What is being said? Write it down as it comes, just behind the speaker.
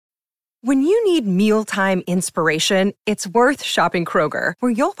When you need mealtime inspiration, it's worth shopping Kroger,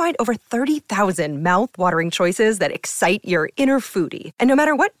 where you'll find over 30,000 mouth-watering choices that excite your inner foodie. And no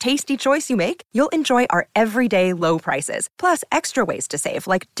matter what tasty choice you make, you'll enjoy our everyday low prices, plus extra ways to save,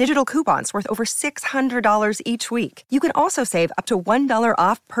 like digital coupons worth over $600 each week. You can also save up to $1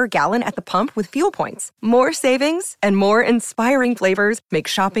 off per gallon at the pump with fuel points. More savings and more inspiring flavors make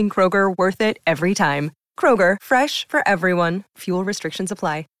shopping Kroger worth it every time. Kroger, fresh for everyone. Fuel restrictions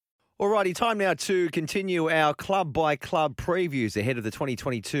apply. Alrighty, time now to continue our club-by-club previews ahead of the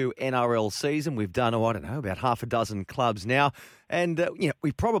 2022 NRL season. We've done, about half a dozen clubs now. And,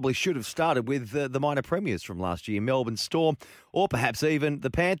 we probably should have started with the minor premiers from last year, Melbourne Storm, or perhaps even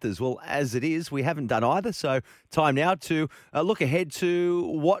the Panthers. Well, as it is, we haven't done either. So time now to look ahead to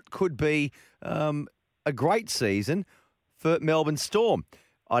what could be a great season for Melbourne Storm.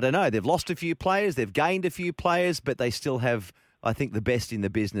 I don't know. They've lost a few players. They've gained a few players, but they still have, I think, the best in the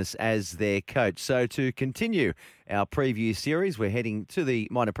business as their coach. So to continue our preview series, we're heading to the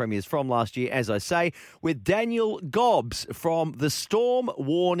minor premiers from last year, as I say, with Daniel Gobbs from the Storm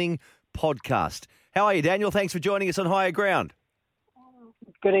Warning podcast. How are you, Daniel? Thanks for joining us on Higher Ground.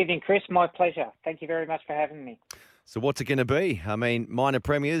 Good evening, Chris. My pleasure. Thank you very much for having me. So what's it going to be? I mean, minor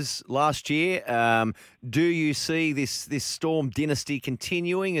premiers last year. Do you see this Storm dynasty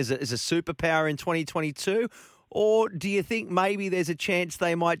continuing as a superpower in 2022? Or do you think maybe there's a chance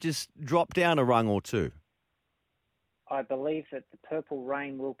they might just drop down a rung or two? I believe that the purple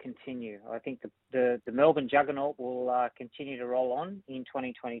rain will continue. I think the Melbourne juggernaut will continue to roll on in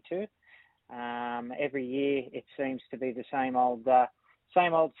 2022. Every year it seems to be the same old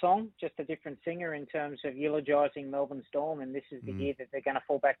song, just a different singer in terms of eulogising Melbourne Storm. And this is the year that they're going to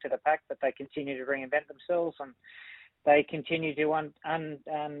fall back to the pack, but they continue to reinvent themselves and they continue to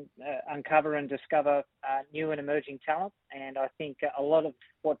uncover and discover new and emerging talent. And I think a lot of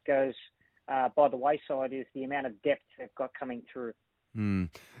what goes by the wayside is the amount of depth they've got coming through.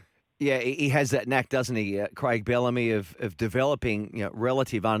 Yeah, he has that knack, doesn't he, Craig Bellamy, of developing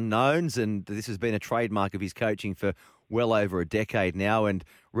relative unknowns. And this has been a trademark of his coaching for well over a decade now. And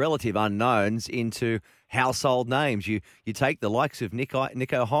relative unknowns into household names. You take the likes of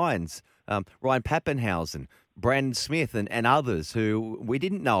Nico Hines, Ryan Pappenhausen, Brandon Smith and others who we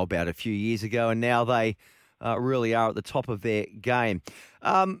didn't know about a few years ago, and now they really are at the top of their game.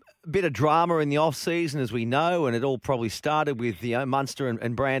 A bit of drama in the off-season, as we know, and it all probably started with Munster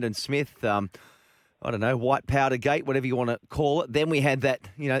and Brandon Smith. I don't know, white powder gate, whatever you want to call it. Then we had that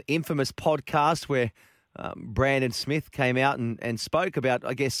infamous podcast where Brandon Smith came out and spoke about,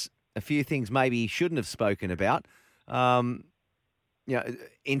 I guess, a few things maybe he shouldn't have spoken about.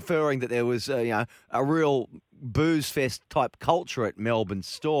 Inferring that there was a real booze fest type culture at Melbourne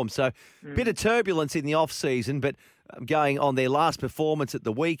Storm. So a bit of turbulence in the off-season, but going on their last performance at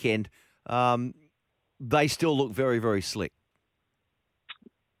the weekend, they still look very, very slick.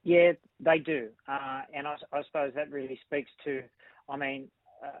 Yeah, they do. And I suppose that really speaks to,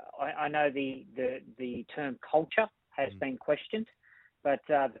 I know the term culture has been questioned, but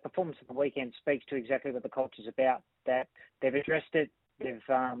the performance of the weekend speaks to exactly what the culture's about, that they've addressed it,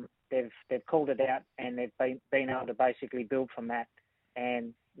 they've called it out, and they've been able to basically build from that.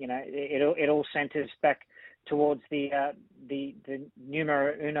 And it all centres back towards the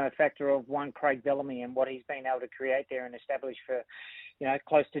numero uno factor of one Craig Bellamy and what he's been able to create there and establish for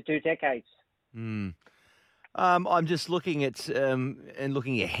close to 2 decades. I'm just looking at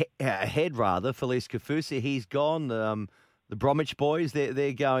looking ahead rather. Felice Kafusi, he's gone. The Bromwich boys,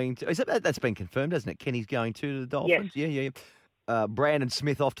 they're going to. That's been confirmed, hasn't it? Kenny's going to the Dolphins. Yes. Yeah. Brandon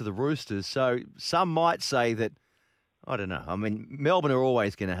Smith off to the Roosters. So some might say that, I don't know. I mean, Melbourne are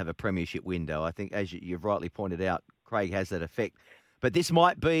always going to have a premiership window. I think, as you've rightly pointed out, Craig has that effect. But this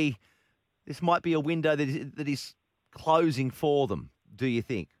might be a window that is closing for them. Do you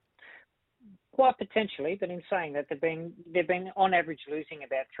think? Quite potentially, but in saying that, they've been on average losing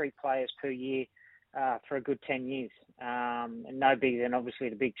about 3 players per year for a good 10 years. And no bigger than obviously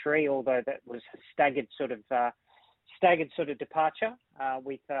the big 3, although that was a staggered sort of departure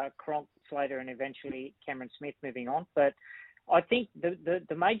with Cronk, Slater, and eventually Cameron Smith moving on. But I think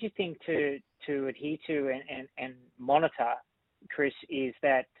the major thing to adhere to and monitor, Chris, is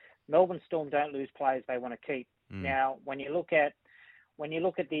that Melbourne Storm don't lose players they want to keep. Now, when you look at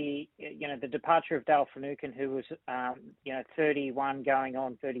the the departure of Dale Finucane, who was 31 going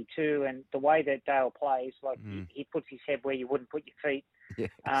on 32, and the way that Dale plays, he puts his head where you wouldn't put your feet. Yes.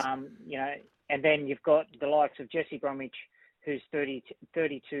 And then you've got the likes of Jesse Bromwich, who's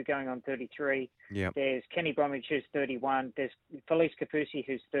 32 going on 33. Yep. There's Kenny Bromwich, who's 31. There's Felice Kafusi,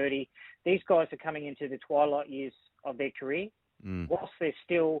 who's 30. These guys are coming into the twilight years of their career. Whilst they're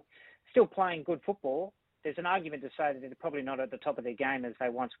still still playing good football. There's an argument to say that they're probably not at the top of their game as they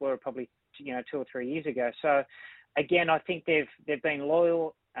once were, probably 2 or 3 years ago. So, again, I think they've been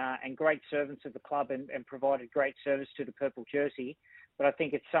loyal and great servants of the club and provided great service to the purple jersey. But I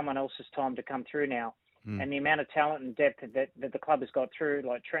think it's someone else's time to come through now. And the amount of talent and depth that the club has got through,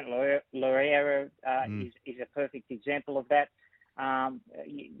 like Trent Loiero is a perfect example of that. I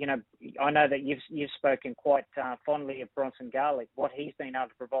know that you've spoken quite fondly of Bronson Garlick. What he's been able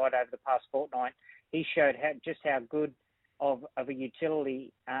to provide over the past fortnight, he showed just how good of a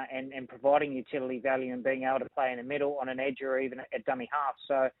utility and providing utility value and being able to play in the middle, on an edge, or even a dummy half.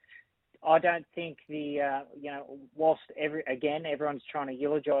 So I don't think whilst everyone's trying to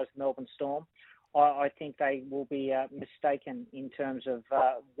eulogise Melbourne Storm, I think they will be mistaken in terms of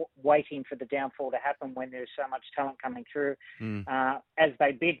waiting for the downfall to happen when there's so much talent coming through. As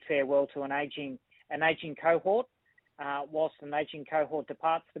they bid farewell to an aging cohort. Whilst an aging cohort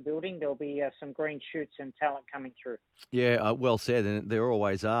departs the building, there'll be some green shoots and talent coming through. Yeah, well said, and there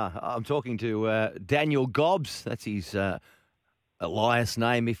always are. I'm talking to Daniel Gobbs. That's his alias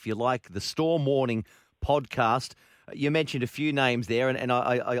name, if you like, the Storm Warning podcast. You mentioned a few names there, and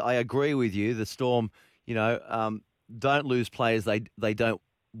I agree with you. The Storm, don't lose players they don't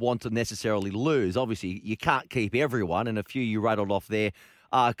want to necessarily lose. Obviously, you can't keep everyone, and a few you rattled off there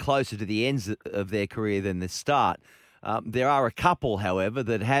are closer to the ends of their career than the start. There are a couple, however,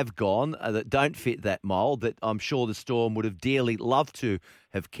 that have gone that don't fit that mould that I'm sure the Storm would have dearly loved to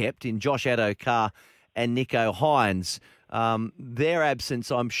have kept in Josh Addo-Carr and Nicho Hynes. Their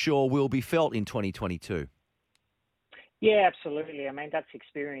absence, I'm sure, will be felt in 2022. Yeah, absolutely. I mean, that's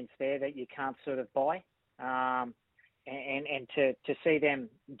experience there that you can't sort of buy. And to see them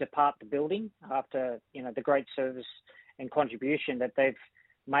depart the building after, the great service and contribution that they've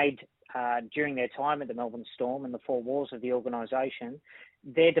made during their time at the Melbourne Storm and the four walls of the organisation,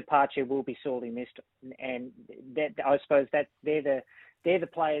 their departure will be sorely missed. And that, I suppose that they're the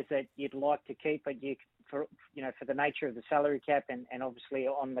players that you'd like to keep, but for the nature of the salary cap and obviously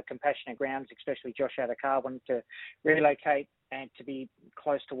on the compassionate grounds, especially Josh Addo-Carr wanting to relocate and to be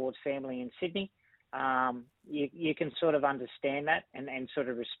close towards family in Sydney. You can sort of understand that and sort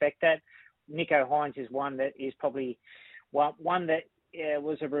of respect that. Nicho Hynes is one that is probably one that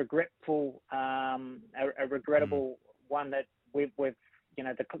was a regrettable one that we've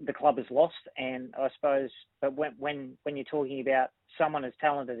the club has lost. And I suppose, but when you're talking about someone as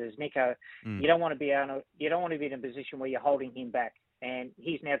talented as Nicho, you don't want to be in a position where you're holding him back. And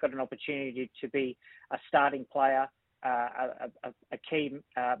he's now got an opportunity to be a starting player, a key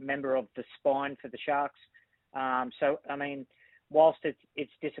member of the spine for the Sharks. So I mean, whilst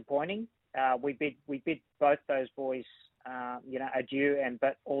it's disappointing, we bid both those boys adieu,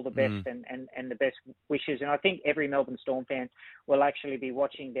 but all the best and the best wishes. And I think every Melbourne Storm fan will actually be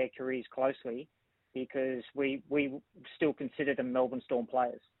watching their careers closely because we still consider them Melbourne Storm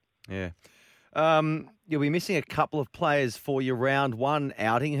players. Yeah. You'll be missing a couple of players for your round one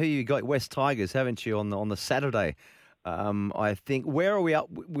outing. Who you got? West Tigers, haven't you, on the Saturday? I think. Where are we up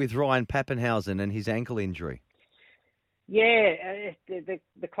with Ryan Pappenhausen and his ankle injury? Yeah,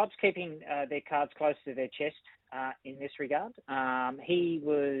 the club's keeping their cards close to their chest in this regard.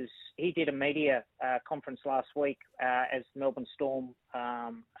 He did a media conference last week as Melbourne Storm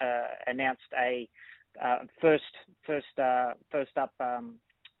announced a first up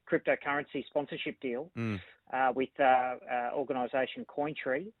cryptocurrency sponsorship deal with organisation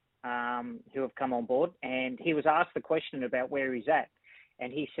Cointree, who have come on board. And he was asked the question about where he's at,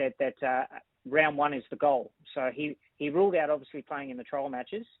 and he said that round one is the goal. So he ruled out obviously playing in the trial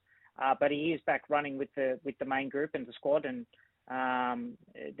matches, but he is back running with the main group and the squad. And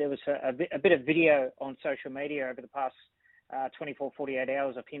there was a bit of video on social media over the past 48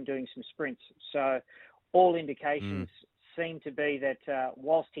 hours of him doing some sprints. So all indications seem to be that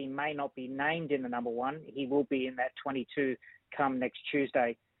whilst he may not be named in the number one, he will be in that 22 come next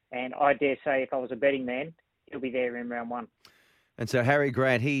Tuesday. And I dare say if I was a betting man, he'll be there in round one. And so Harry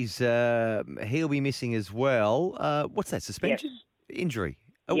Grant, he'll be missing as well. What's that, suspension? Yes. Injury?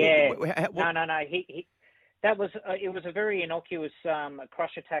 Yeah. No. That was it was a very innocuous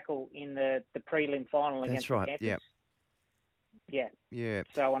crusher tackle in the prelim final against the Panthers. Yeah.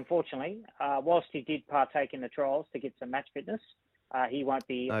 So unfortunately, whilst he did partake in the trials to get some match fitness, he won't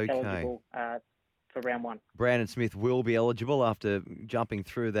be eligible for round one. Brandon Smith will be eligible after jumping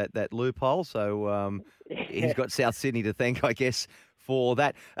through that loophole. So he's got South Sydney to thank, I guess, for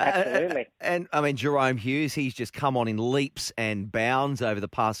that. Absolutely. And I mean, Jerome Hughes, he's just come on in leaps and bounds over the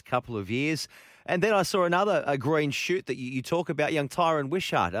past couple of years. And then I saw a green shoot that you talk about, young Tyron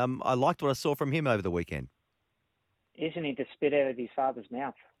Wishart. I liked what I saw from him over the weekend. isn't he the spit out of his father's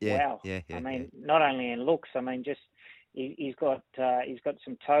mouth? Yeah, Wow. yeah. I mean, not only in looks. I mean, just he's got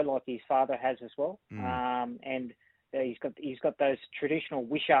some toe like his father has as well. And he's got those traditional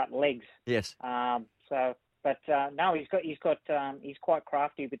Wishart legs. Yes. No, he's quite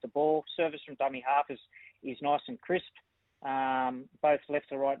crafty with the ball. Service from dummy half is nice and crisp. Both left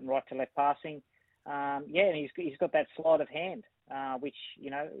to right and right to left passing. And he's got that sleight of hand, which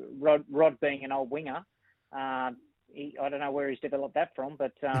Rod being an old winger, I don't know where he's developed that from,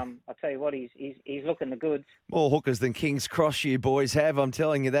 but I'll tell you what, he's looking the goods. More hookers than King's Cross you boys have, I'm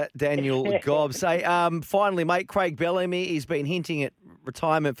telling you that, Daniel Gobbs. Hey, finally, mate, Craig Bellamy, he's been hinting at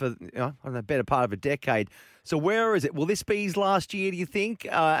retirement for the better part of a decade. So where is it? Will this be his last year, do you think?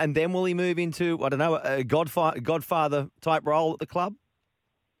 And then will he move into, a Godfather-type role at the club?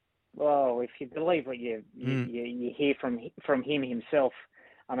 Well, if you believe what you hear from him himself,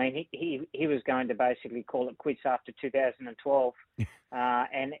 I mean, he was going to basically call it quits after 2012,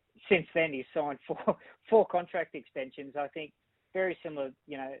 and since then he's signed four contract extensions. I think very similar.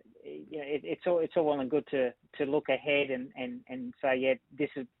 It's all well and good to look ahead and say, yeah,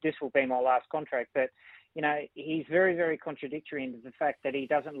 this will be my last contract, but he's very, very contradictory in the fact that he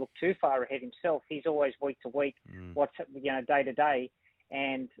doesn't look too far ahead himself. He's always week to week, what's day to day,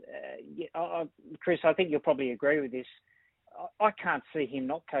 and Chris, I think you'll probably agree with this. I can't see him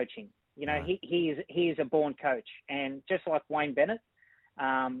not coaching. He is a born coach, and just like Wayne Bennett,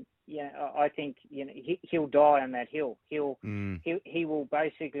 I think he'll die on that hill. He will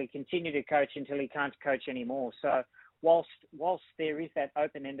basically continue to coach until he can't coach anymore. So whilst there is that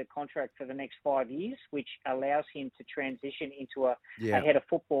open-ended contract for the next 5 years, which allows him to transition into a head of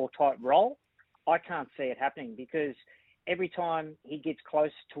football type role, I can't see it happening, because every time he gets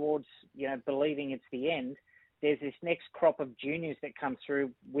close towards believing it's the end, there's this next crop of juniors that come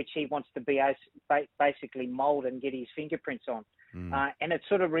through, which he wants to be basically mould and get his fingerprints on. And it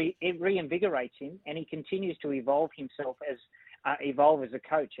sort of reinvigorates him, and he continues to evolve himself as a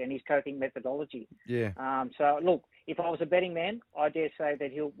coach and his coaching methodology. Yeah. So look, if I was a betting man, I dare say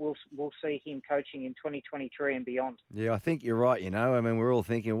that we'll see him coaching in 2023 and beyond. Yeah, I think you're right. I mean, we're all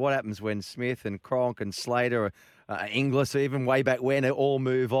thinking, what happens when Smith and Cronk and Slater, Inglis, even way back when, all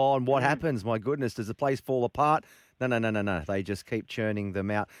move on? What happens? My goodness, does the place fall apart? No. They just keep churning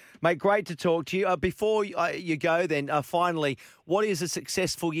them out. Mate, great to talk to you. Before you go then, finally, what is a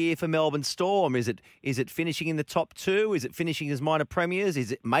successful year for Melbourne Storm? Is it finishing in the top two? Is it finishing as minor premiers?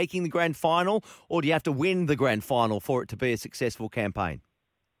 Is it making the grand final? Or do you have to win the grand final for it to be a successful campaign?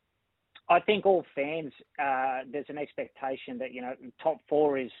 I think all fans, there's an expectation that, top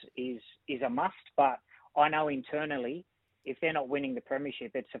four is a must, but I know internally, if they're not winning the premiership,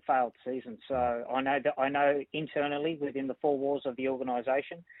 it's a failed season. So I know internally within the four walls of the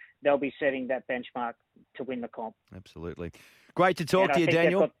organisation, they'll be setting that benchmark to win the comp. Absolutely. Great to talk to you,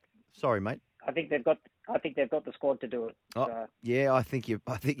 Daniel. Sorry, mate. I think they've got the squad to do it. So. Yeah, I think you're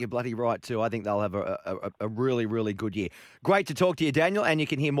bloody right too. I think they'll have a really, really good year. Great to talk to you, Daniel, and you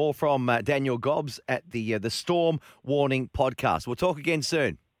can hear more from Daniel Gobbs at the Storm Warning podcast. We'll talk again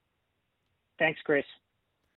soon. Thanks, Chris.